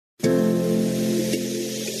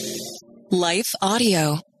Life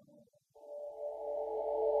Audio.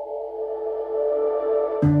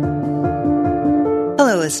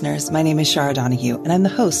 Hello, listeners. My name is Shara Donahue, and I'm the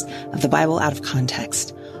host of The Bible Out of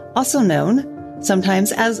Context, also known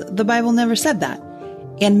sometimes as The Bible Never Said That.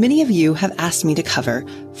 And many of you have asked me to cover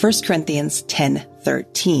 1 Corinthians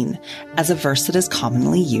 10:13 as a verse that is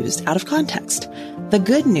commonly used out of context. The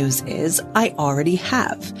good news is I already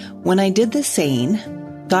have. When I did this saying,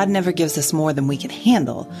 God never gives us more than we can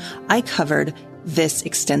handle, I covered this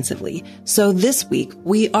extensively. So this week,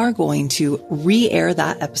 we are going to re-air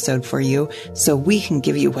that episode for you so we can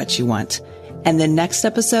give you what you want. And the next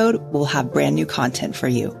episode will have brand new content for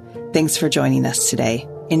you. Thanks for joining us today.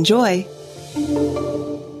 Enjoy.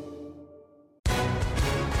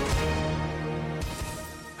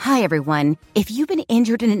 Hi, everyone. If you've been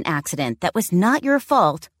injured in an accident that was not your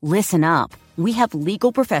fault, listen up. We have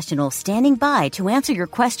legal professionals standing by to answer your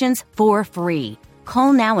questions for free.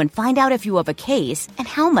 Call now and find out if you have a case and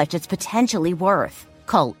how much it's potentially worth.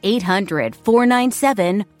 Call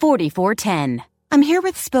 800-497-4410. I'm here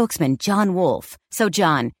with spokesman John Wolf. So,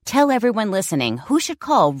 John, tell everyone listening who should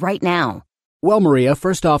call right now. Well, Maria,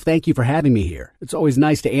 first off, thank you for having me here. It's always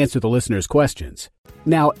nice to answer the listeners' questions.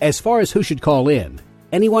 Now, as far as who should call in,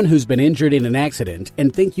 anyone who's been injured in an accident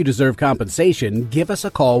and think you deserve compensation, give us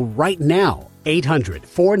a call right now.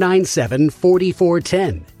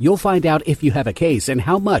 800-497-4410. You'll find out if you have a case and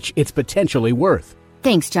how much it's potentially worth.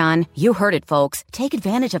 Thanks, John. You heard it, folks. Take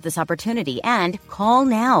advantage of this opportunity and call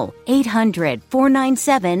now.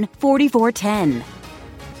 800-497-4410.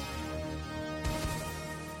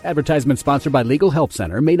 Advertisement sponsored by Legal Help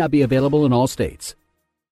Center. May not be available in all states.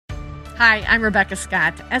 Hi, I'm Rebecca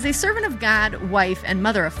Scott. As a servant of God, wife, and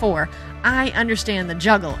mother of four, I understand the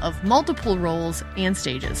juggle of multiple roles and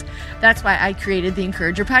stages. That's why I created the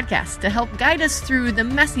Encourager podcast to help guide us through the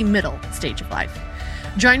messy middle stage of life.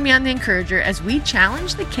 Join me on the Encourager as we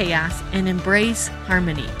challenge the chaos and embrace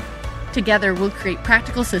harmony. Together, we'll create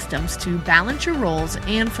practical systems to balance your roles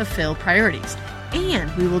and fulfill priorities.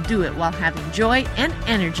 And we will do it while having joy and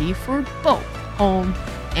energy for both home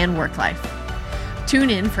and work life.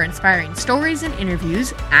 Tune in for inspiring stories and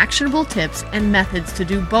interviews, actionable tips, and methods to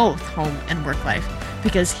do both home and work life.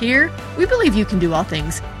 Because here, we believe you can do all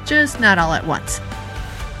things, just not all at once.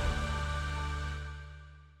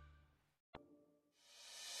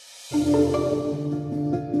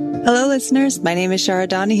 Hello, listeners. My name is Shara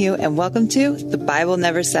Donahue, and welcome to The Bible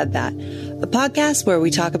Never Said That, a podcast where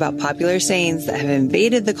we talk about popular sayings that have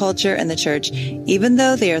invaded the culture and the church, even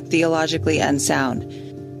though they are theologically unsound.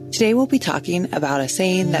 Today we'll be talking about a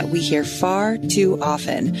saying that we hear far too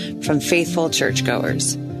often from faithful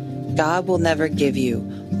churchgoers. God will never give you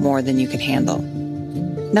more than you can handle.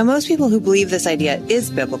 Now, most people who believe this idea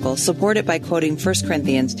is biblical support it by quoting 1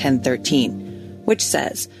 Corinthians 10:13, which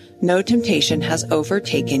says, "No temptation has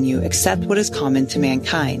overtaken you except what is common to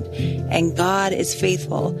mankind, and God is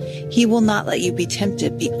faithful. He will not let you be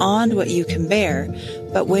tempted beyond what you can bear,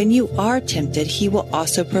 but when you are tempted, He will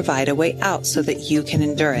also provide a way out so that you can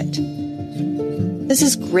endure it." This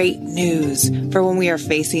is great news for when we are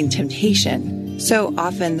facing temptation. So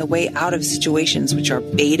often the way out of situations which are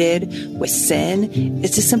baited with sin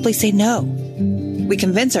is to simply say no. We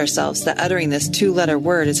convince ourselves that uttering this 2-letter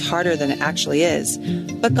word is harder than it actually is,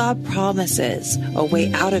 but God promises a way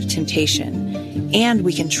out of temptation, and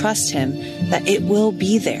we can trust Him that it will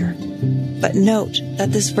be there. But note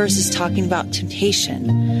that this verse is talking about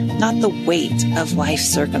temptation, not the weight of life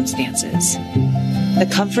circumstances. The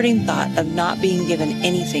comforting thought of not being given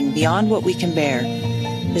anything beyond what we can bear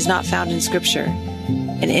is not found in Scripture,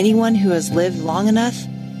 and anyone who has lived long enough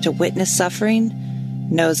to witness suffering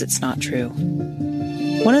knows it's not true.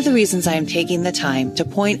 One of the reasons I am taking the time to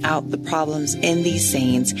point out the problems in these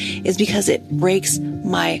sayings is because it breaks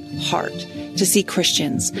my heart to see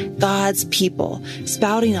Christians, God's people,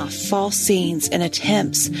 spouting off false sayings and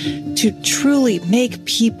attempts to truly make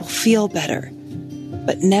people feel better,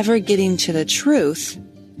 but never getting to the truth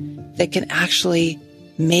that can actually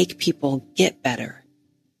make people get better.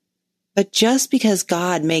 But just because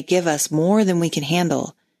God may give us more than we can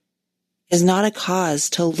handle is not a cause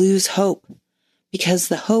to lose hope, because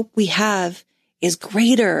the hope we have is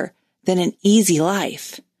greater than an easy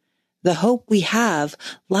life. The hope we have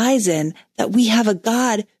lies in that we have a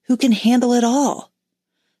God who can handle it all.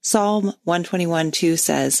 Psalm 121:2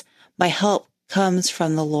 says, "My help comes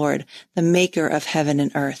from the Lord, the maker of heaven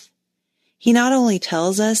and earth." He not only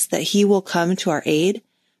tells us that He will come to our aid,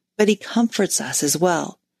 but He comforts us as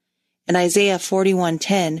well. In Isaiah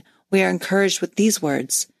 41:10, we are encouraged with these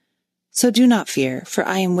words, "So do not fear, for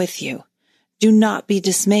I am with you. Do not be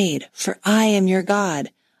dismayed, for I am your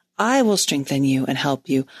God. I will strengthen you and help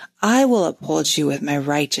you. I will uphold you with my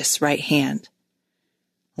righteous right hand.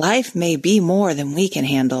 Life may be more than we can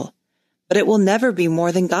handle, but it will never be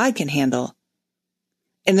more than God can handle.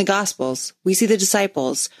 In the Gospels, we see the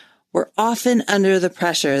disciples were often under the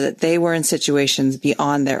pressure that they were in situations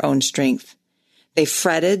beyond their own strength. They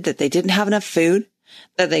fretted that they didn't have enough food,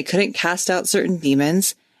 that they couldn't cast out certain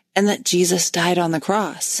demons, and that Jesus died on the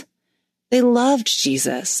cross. They loved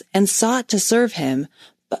Jesus and sought to serve him,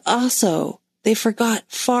 but also they forgot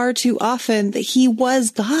far too often that he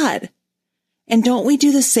was God. And don't we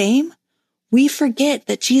do the same? We forget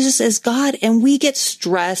that Jesus is God and we get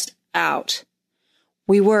stressed out.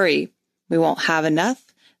 We worry we won't have enough,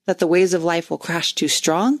 that the waves of life will crash too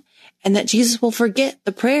strong, and that Jesus will forget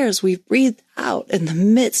the prayers we've breathed out in the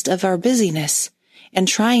midst of our busyness and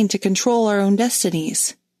trying to control our own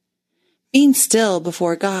destinies. Being still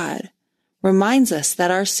before God reminds us that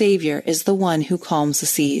our Savior is the one who calms the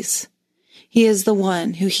seas. He is the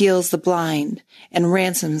one who heals the blind and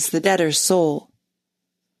ransoms the debtor's soul.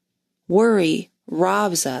 Worry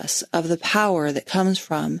robs us of the power that comes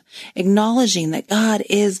from acknowledging that God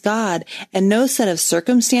is God, and no set of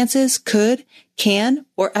circumstances could, can,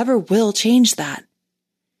 or ever will change that.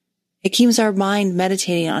 It keeps our mind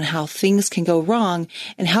meditating on how things can go wrong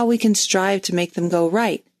and how we can strive to make them go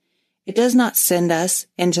right. It does not send us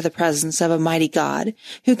into the presence of a mighty God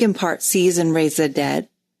who can part seas and raise the dead.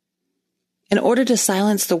 In order to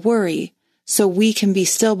silence the worry so we can be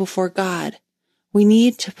still before God, we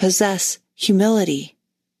need to possess humility.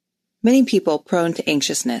 Many people prone to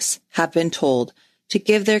anxiousness have been told to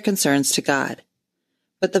give their concerns to God.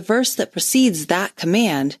 But the verse that precedes that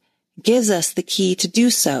command gives us the key to do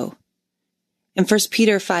so. In 1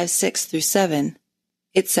 Peter 5:6-7,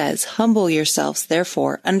 it says, "Humble yourselves,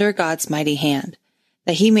 therefore, under God's mighty hand,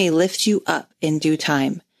 that he may lift you up in due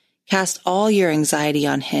time. Cast all your anxiety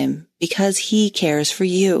on him, because he cares for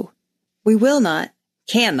you." We will not,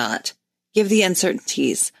 cannot, give the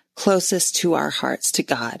uncertainties closest to our hearts to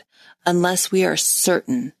God unless we are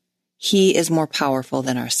certain he is more powerful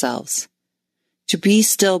than ourselves. To be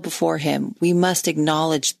still before him, we must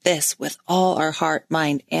acknowledge this with all our heart,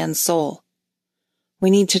 mind, and soul. We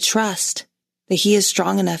need to trust that he is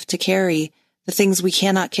strong enough to carry the things we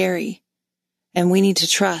cannot carry. And we need to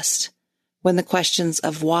trust when the questions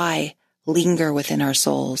of why linger within our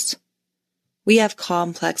souls. We have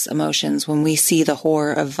complex emotions when we see the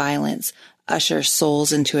horror of violence usher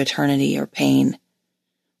souls into eternity or pain.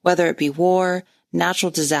 Whether it be war,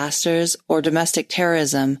 natural disasters, or domestic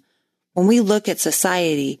terrorism, when we look at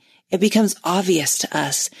society, it becomes obvious to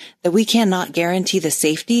us that we cannot guarantee the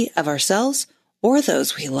safety of ourselves or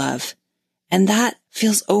those we love, and that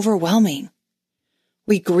feels overwhelming.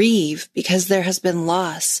 We grieve because there has been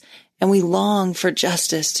loss, and we long for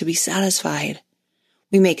justice to be satisfied.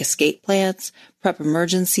 We make escape plans, prep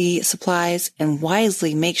emergency supplies, and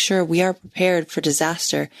wisely make sure we are prepared for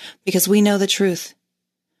disaster because we know the truth.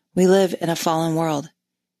 We live in a fallen world,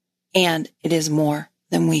 and it is more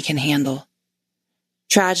than we can handle.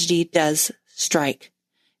 Tragedy does strike.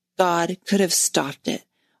 God could have stopped it.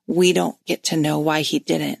 We don't get to know why he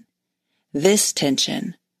didn't. This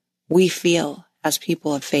tension we feel as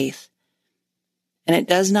people of faith, and it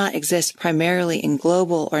does not exist primarily in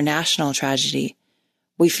global or national tragedy.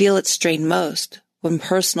 We feel it strain most when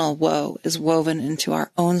personal woe is woven into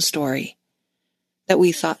our own story that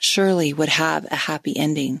we thought surely would have a happy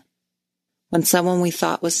ending. When someone we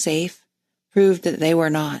thought was safe proved that they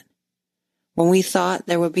were not. When we thought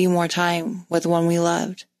there would be more time with one we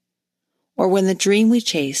loved. Or when the dream we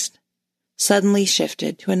chased suddenly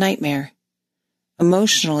shifted to a nightmare.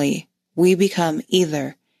 Emotionally, we become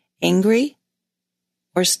either angry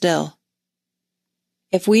or still.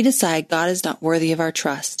 If we decide God is not worthy of our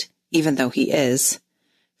trust, even though he is,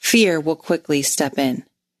 fear will quickly step in.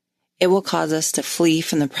 It will cause us to flee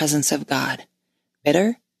from the presence of God,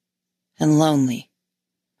 bitter and lonely.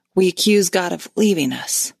 We accuse God of leaving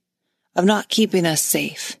us, of not keeping us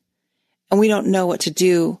safe, and we don't know what to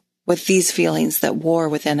do with these feelings that war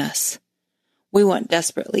within us. We want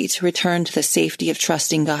desperately to return to the safety of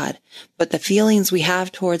trusting God, but the feelings we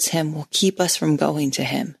have towards him will keep us from going to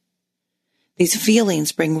him. These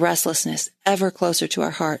feelings bring restlessness ever closer to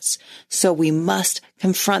our hearts, so we must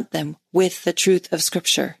confront them with the truth of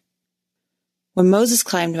Scripture. When Moses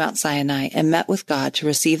climbed Mount Sinai and met with God to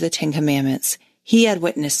receive the 10 Commandments, he had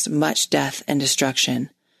witnessed much death and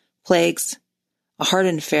destruction. Plagues, a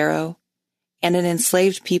hardened Pharaoh, and an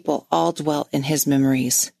enslaved people all dwelt in his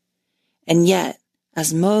memories. And yet,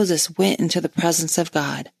 as Moses went into the presence of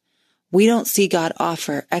God, we don't see God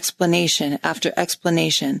offer explanation after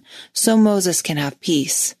explanation so Moses can have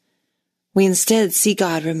peace. We instead see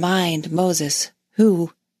God remind Moses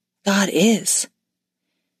who God is.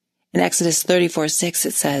 In Exodus 34:6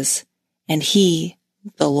 it says, "And he,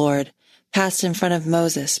 the Lord, passed in front of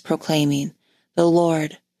Moses, proclaiming, the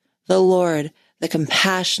Lord, the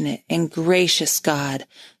compassionate and gracious God,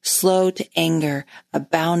 slow to anger,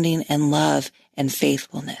 abounding in love and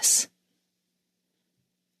faithfulness."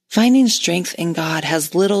 Finding strength in God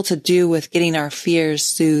has little to do with getting our fears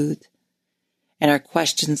soothed and our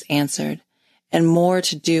questions answered, and more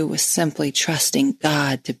to do with simply trusting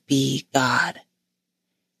God to be God.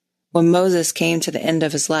 When Moses came to the end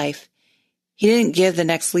of his life, he didn't give the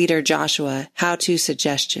next leader, Joshua, how-to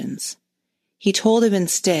suggestions. He told him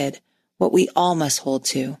instead what we all must hold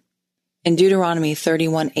to. In Deuteronomy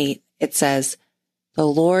 31:8, it says, "The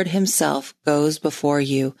Lord himself goes before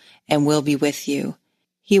you and will be with you.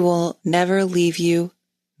 He will never leave you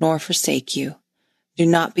nor forsake you. Do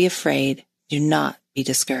not be afraid. Do not be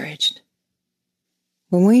discouraged."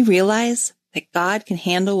 When we realize that God can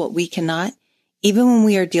handle what we cannot, even when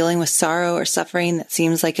we are dealing with sorrow or suffering that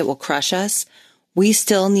seems like it will crush us, we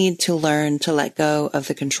still need to learn to let go of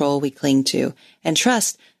the control we cling to and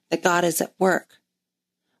trust that God is at work.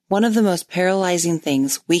 One of the most paralyzing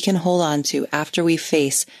things we can hold on to after we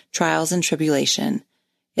face trials and tribulation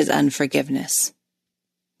is unforgiveness.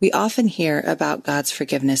 We often hear about God's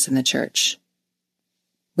forgiveness in the church.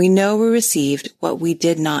 We know we received what we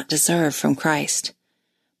did not deserve from Christ,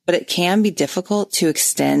 but it can be difficult to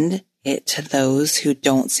extend it to those who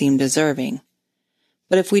don't seem deserving.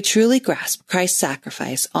 But if we truly grasp Christ's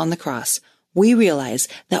sacrifice on the cross, we realize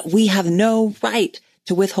that we have no right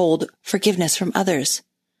to withhold forgiveness from others.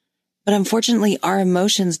 But unfortunately, our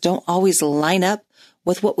emotions don't always line up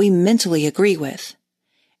with what we mentally agree with.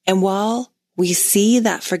 And while we see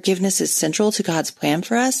that forgiveness is central to God's plan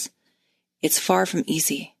for us, it's far from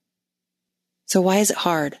easy. So why is it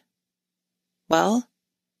hard? Well,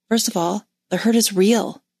 first of all, the hurt is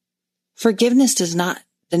real. Forgiveness does not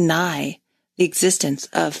deny the existence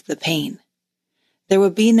of the pain. There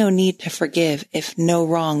would be no need to forgive if no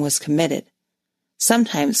wrong was committed.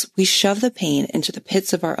 Sometimes we shove the pain into the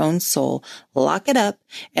pits of our own soul, lock it up,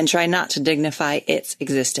 and try not to dignify its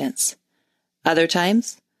existence. Other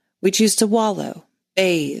times, we choose to wallow,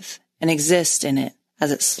 bathe, and exist in it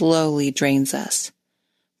as it slowly drains us.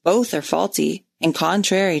 Both are faulty and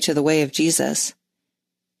contrary to the way of Jesus.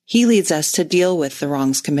 He leads us to deal with the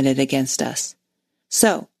wrongs committed against us.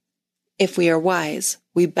 So, if we are wise,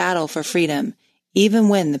 we battle for freedom, even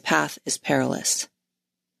when the path is perilous.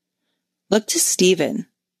 Look to Stephen,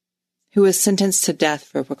 who was sentenced to death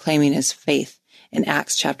for proclaiming his faith in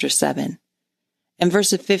Acts chapter 7. In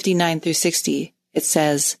verses 59 through 60, it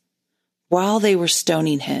says, "While they were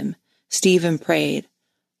stoning him, Stephen prayed,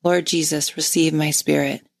 'Lord Jesus, receive my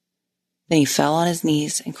spirit.' Then he fell on his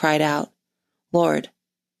knees and cried out, 'Lord,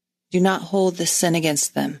 do not hold this sin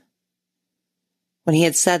against them.' When he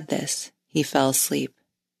had said this, he fell asleep."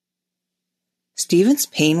 Stephen's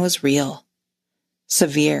pain was real,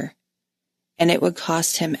 severe, and it would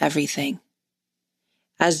cost him everything.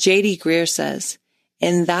 As J.D. Greer says,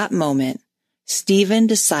 in that moment, Stephen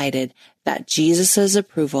decided that Jesus'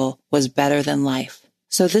 approval was better than life.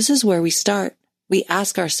 So this is where we start. We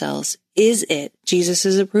ask ourselves, is it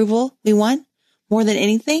Jesus' approval we want more than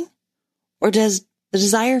anything? Or does the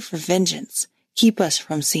desire for vengeance keep us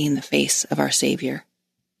from seeing the face of our Savior?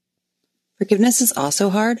 Forgiveness is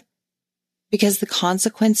also hard because the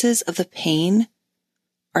consequences of the pain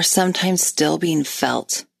are sometimes still being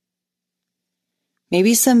felt.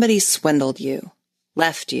 Maybe somebody swindled you,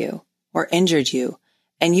 left you, or injured you,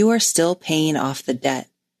 and you are still paying off the debt,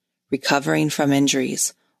 recovering from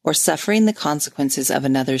injuries, or suffering the consequences of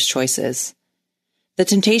another's choices. The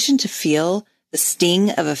temptation to feel the sting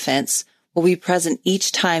of offense will be present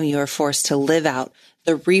each time you are forced to live out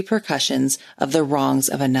the repercussions of the wrongs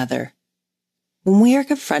of another. When we are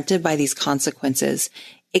confronted by these consequences,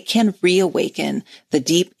 it can reawaken the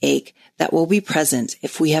deep ache that will be present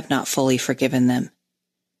if we have not fully forgiven them.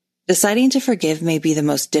 Deciding to forgive may be the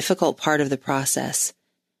most difficult part of the process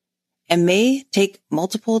and may take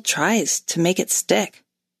multiple tries to make it stick.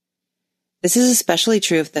 This is especially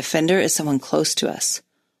true if the offender is someone close to us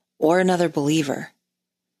or another believer.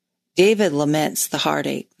 David laments the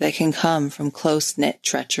heartache that can come from close-knit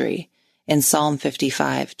treachery in Psalm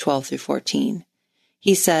 55, 12 through 14.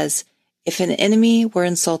 He says, "If an enemy were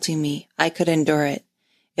insulting me, I could endure it.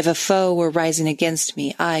 If a foe were rising against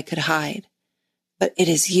me, I could hide. But it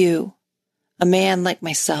is you, a man like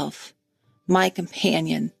myself, my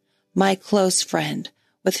companion, my close friend,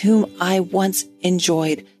 with whom I once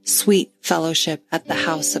enjoyed sweet fellowship at the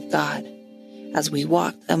house of God, as we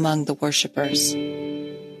walked among the worshipers."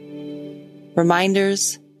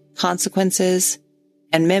 Reminders, consequences,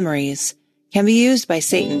 and memories can be used by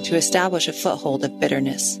Satan to establish a foothold of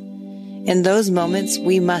bitterness. In those moments,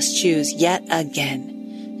 we must choose yet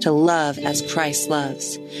again to love as Christ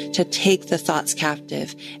loves, to take the thoughts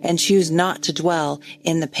captive and choose not to dwell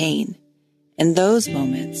in the pain. In those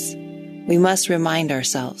moments, we must remind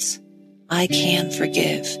ourselves, I can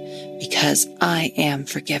forgive because I am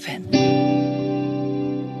forgiven.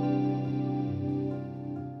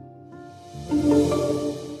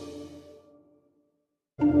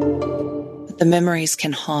 But the memories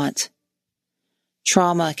can haunt.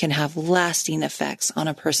 Trauma can have lasting effects on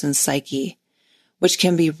a person's psyche, which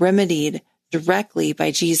can be remedied directly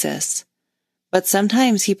by Jesus. But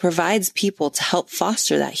sometimes he provides people to help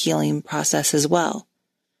foster that healing process as well.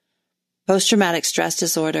 Post-traumatic stress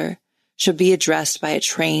disorder should be addressed by a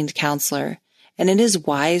trained counselor, and it is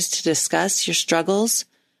wise to discuss your struggles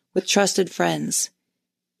with trusted friends,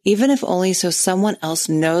 even if only so someone else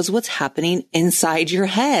knows what's happening inside your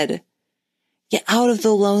head. Get out of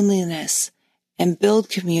the loneliness and build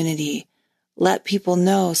community. Let people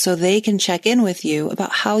know so they can check in with you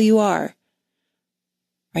about how you are.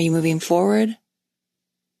 Are you moving forward?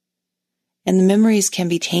 And the memories can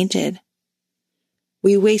be tainted.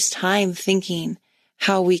 We waste time thinking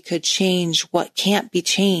how we could change what can't be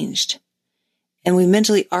changed. And we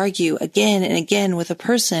mentally argue again and again with a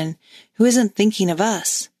person who isn't thinking of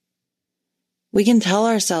us. We can tell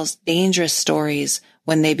ourselves dangerous stories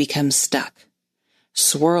when they become stuck,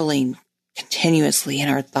 swirling continuously in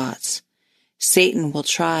our thoughts. Satan will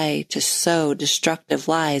try to sow destructive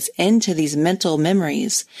lies into these mental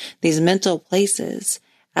memories, these mental places,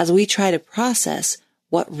 as we try to process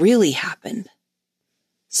what really happened.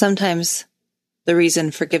 Sometimes the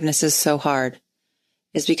reason forgiveness is so hard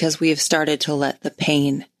is because we have started to let the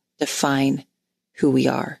pain define who we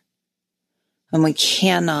are. And we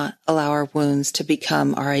cannot allow our wounds to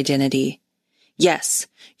become our identity. Yes,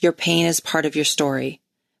 your pain is part of your story,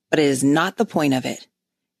 but it is not the point of it.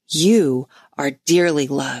 You are dearly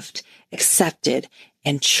loved, accepted,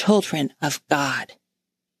 and children of God.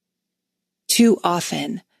 Too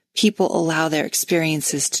often, people allow their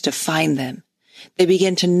experiences to define them. They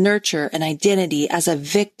begin to nurture an identity as a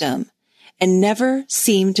victim and never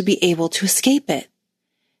seem to be able to escape it.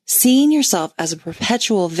 Seeing yourself as a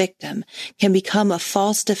perpetual victim can become a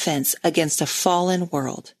false defense against a fallen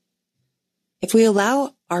world. If we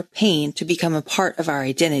allow our pain to become a part of our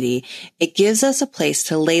identity, it gives us a place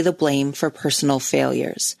to lay the blame for personal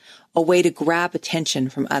failures, a way to grab attention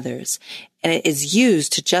from others, and it is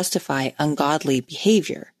used to justify ungodly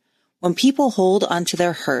behavior. When people hold onto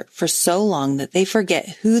their hurt for so long that they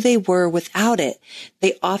forget who they were without it,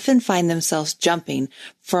 they often find themselves jumping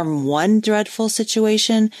from one dreadful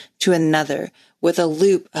situation to another with a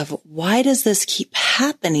loop of, why does this keep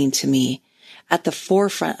happening to me, at the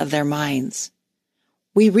forefront of their minds?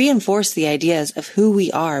 We reinforce the ideas of who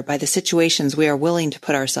we are by the situations we are willing to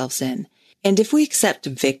put ourselves in. And if we accept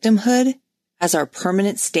victimhood as our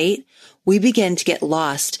permanent state, we begin to get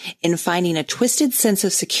lost in finding a twisted sense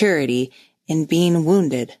of security in being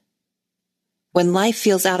wounded. When life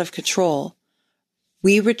feels out of control,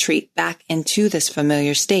 we retreat back into this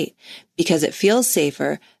familiar state because it feels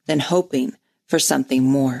safer than hoping for something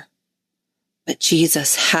more. But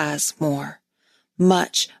Jesus has more,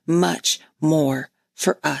 much, much more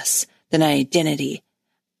for us than an identity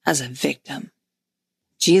as a victim.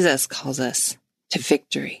 Jesus calls us to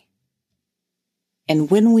victory. And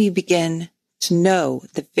when we begin to know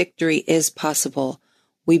that victory is possible,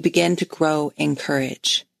 we begin to grow in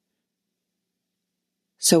courage.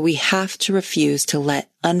 So we have to refuse to let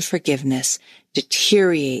unforgiveness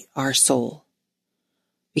deteriorate our soul.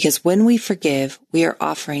 Because when we forgive, we are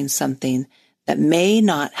offering something that may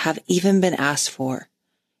not have even been asked for,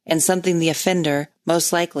 and something the offender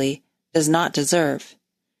most likely does not deserve.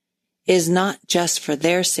 It is not just for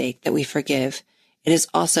their sake that we forgive, it is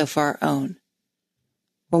also for our own.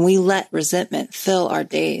 When we let resentment fill our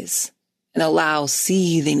days and allow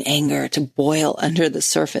seething anger to boil under the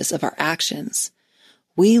surface of our actions,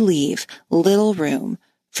 we leave little room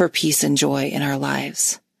for peace and joy in our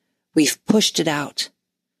lives. We've pushed it out.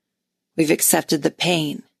 We've accepted the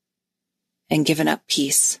pain and given up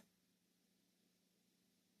peace.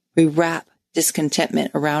 We wrap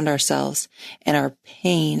discontentment around ourselves and our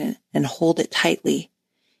pain and hold it tightly,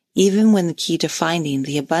 even when the key to finding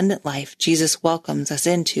the abundant life Jesus welcomes us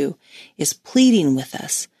into is pleading with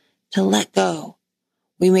us to let go.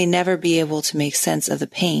 We may never be able to make sense of the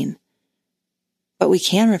pain, but we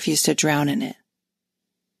can refuse to drown in it.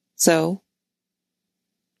 So,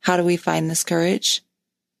 how do we find this courage?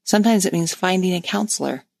 Sometimes it means finding a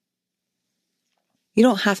counselor. You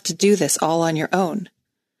don't have to do this all on your own.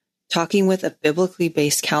 Talking with a biblically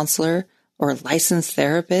based counselor or licensed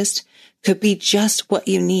therapist could be just what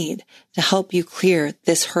you need to help you clear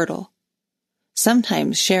this hurdle.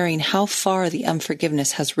 Sometimes sharing how far the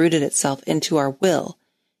unforgiveness has rooted itself into our will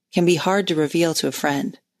can be hard to reveal to a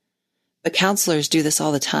friend, but counselors do this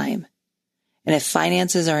all the time. And if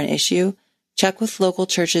finances are an issue, check with local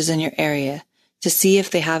churches in your area to see if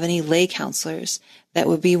they have any lay counselors that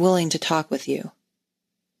would be willing to talk with you.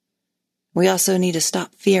 We also need to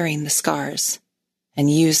stop fearing the scars and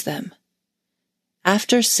use them.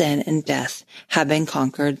 After sin and death have been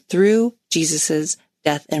conquered through Jesus'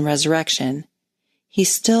 death and resurrection, he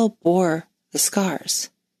still bore the scars.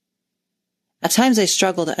 At times I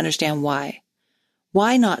struggle to understand why.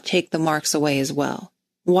 Why not take the marks away as well?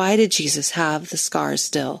 Why did Jesus have the scars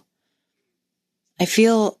still? I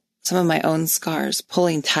feel some of my own scars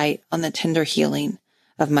pulling tight on the tender healing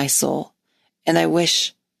of my soul, and I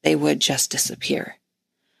wish they would just disappear.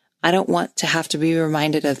 I don't want to have to be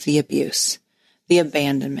reminded of the abuse, the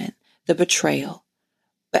abandonment, the betrayal.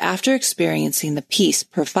 But after experiencing the peace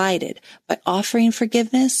provided by offering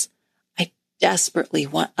forgiveness, I desperately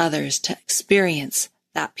want others to experience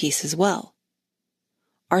that peace as well.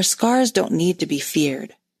 Our scars don't need to be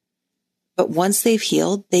feared, but once they've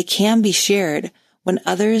healed, they can be shared when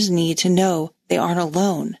others need to know they aren't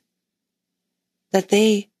alone, that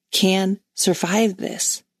they can survive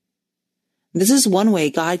this. This is one way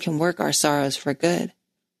God can work our sorrows for good.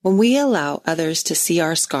 When we allow others to see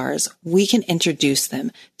our scars, we can introduce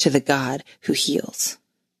them to the God who heals.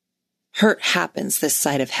 Hurt happens this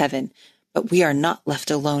side of heaven, but we are not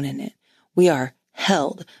left alone in it. We are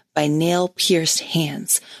held by nail-pierced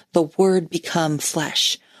hands, the Word become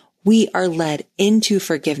flesh. We are led into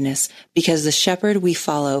forgiveness because the shepherd we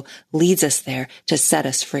follow leads us there to set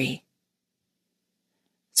us free.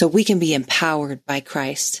 So we can be empowered by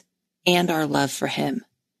Christ and our love for him.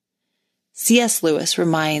 C.S. Lewis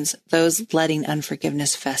reminds those letting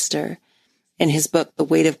unforgiveness fester in his book, The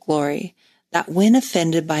Weight of Glory, that when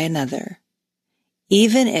offended by another,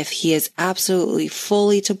 even if he is absolutely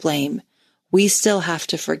fully to blame, we still have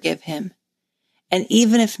to forgive him. And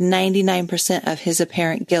even if 99% of his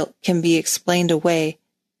apparent guilt can be explained away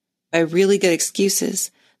by really good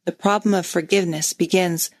excuses, the problem of forgiveness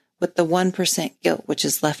begins with the 1% guilt which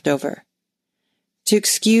is left over. To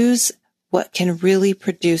excuse what can really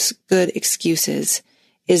produce good excuses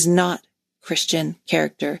is not Christian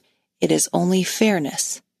character. It is only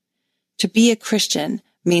fairness. To be a Christian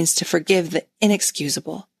means to forgive the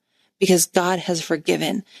inexcusable, because God has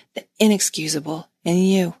forgiven the inexcusable in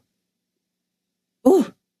you.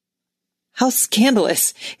 Ooh, how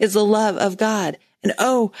scandalous is the love of God, and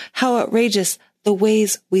oh, how outrageous the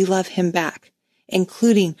ways we love him back,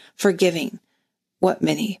 including forgiving what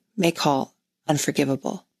many may call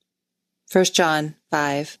unforgivable. 1 John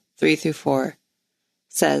 5:3-4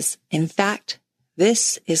 says, "In fact,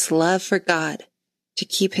 this is love for God, to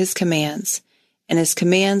keep his commands, and his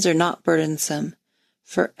commands are not burdensome,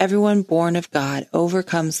 for everyone born of God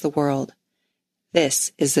overcomes the world.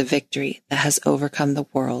 This is the victory that has overcome the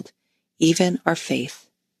world, even our faith."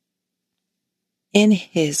 In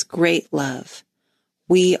his great love,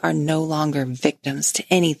 we are no longer victims to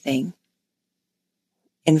anything.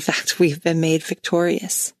 In fact, we've been made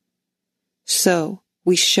victorious. So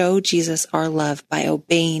we show Jesus our love by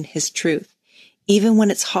obeying his truth, even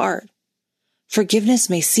when it's hard. Forgiveness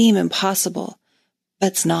may seem impossible, but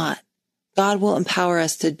it's not. God will empower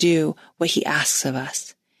us to do what he asks of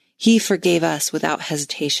us. He forgave us without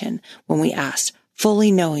hesitation when we asked,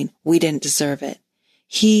 fully knowing we didn't deserve it.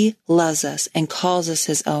 He loves us and calls us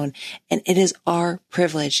his own, and it is our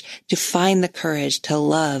privilege to find the courage to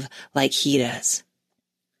love like he does.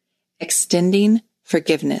 Extending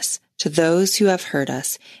forgiveness to those who have hurt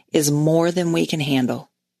us is more than we can handle.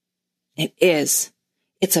 It is.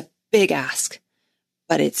 It's a big ask,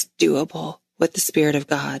 but it's doable with the Spirit of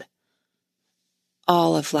God.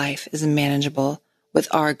 All of life is manageable with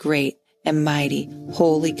our great and mighty,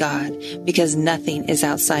 holy God, because nothing is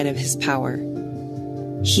outside of his power.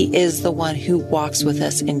 He is the one who walks with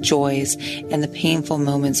us in joys and the painful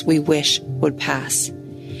moments we wish would pass.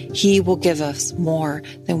 He will give us more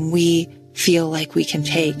than we feel like we can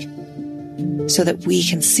take, so that we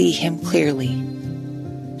can see him clearly.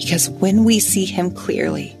 Because when we see him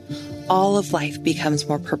clearly, all of life becomes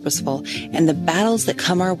more purposeful, and the battles that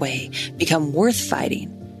come our way become worth fighting,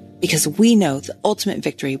 because we know the ultimate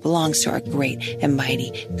victory belongs to our great and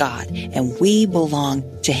mighty God, and we belong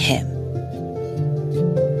to him.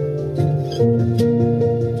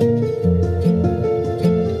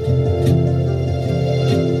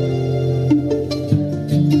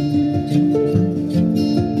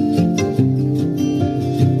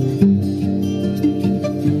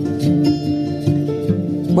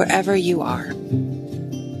 wherever you are.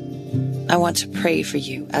 I want to pray for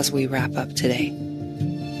you as we wrap up today,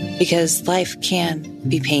 because life can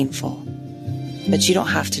be painful, but you don't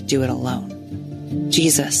have to do it alone.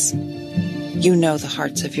 Jesus, you know the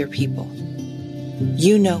hearts of your people.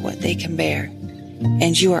 You know what they can bear,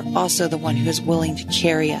 and you are also the one who is willing to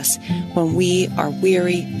carry us when we are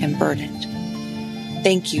weary and burdened.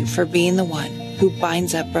 Thank you for being the one who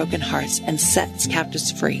binds up broken hearts and sets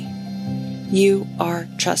captives free. You are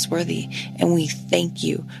trustworthy, and we thank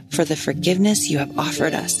you for the forgiveness you have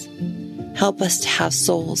offered us. Help us to have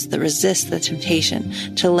souls that resist the temptation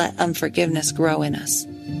to let unforgiveness grow in us.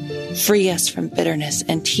 Free us from bitterness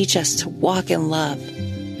and teach us to walk in love.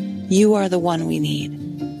 You are the one we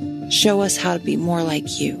need. Show us how to be more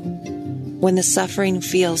like you. When the suffering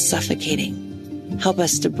feels suffocating, help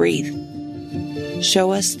us to breathe.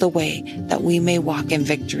 Show us the way that we may walk in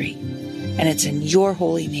victory. And it's in your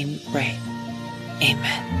holy name we pray.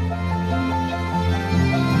 Amen.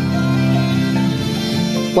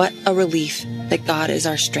 What a relief that God is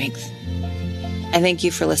our strength. I thank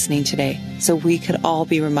you for listening today, so we could all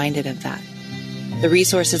be reminded of that. The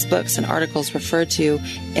resources, books, and articles referred to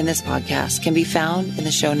in this podcast can be found in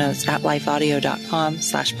the show notes at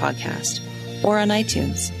lifeaudio.com/podcast or on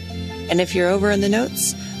iTunes. And if you're over in the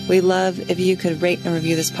notes, we'd love if you could rate and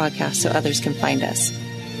review this podcast so others can find us.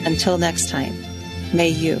 Until next time, may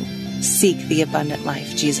you seek the abundant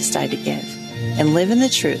life Jesus died to give and live in the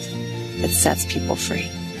truth that sets people free.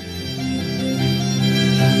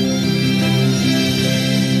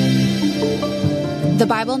 The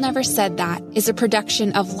Bible Never Said That is a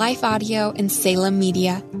production of Life Audio and Salem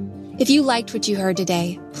Media. If you liked what you heard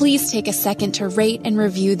today, please take a second to rate and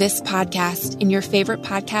review this podcast in your favorite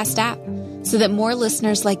podcast app so that more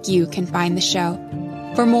listeners like you can find the show.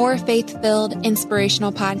 For more faith-filled,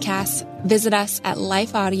 inspirational podcasts, visit us at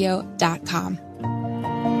lifeaudio.com.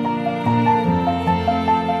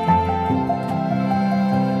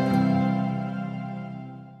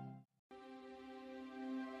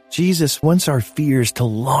 Jesus wants our fears to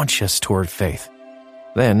launch us toward faith.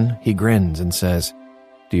 Then he grins and says,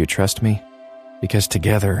 "Do you trust me? Because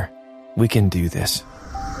together we can do this."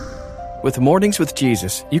 With Mornings with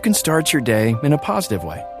Jesus, you can start your day in a positive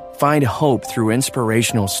way. Find hope through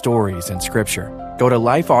inspirational stories and scripture. Go to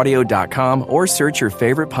lifeaudio.com or search your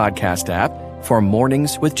favorite podcast app for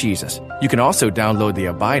Mornings with Jesus. You can also download the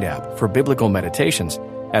Abide app for biblical meditations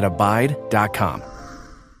at abide.com.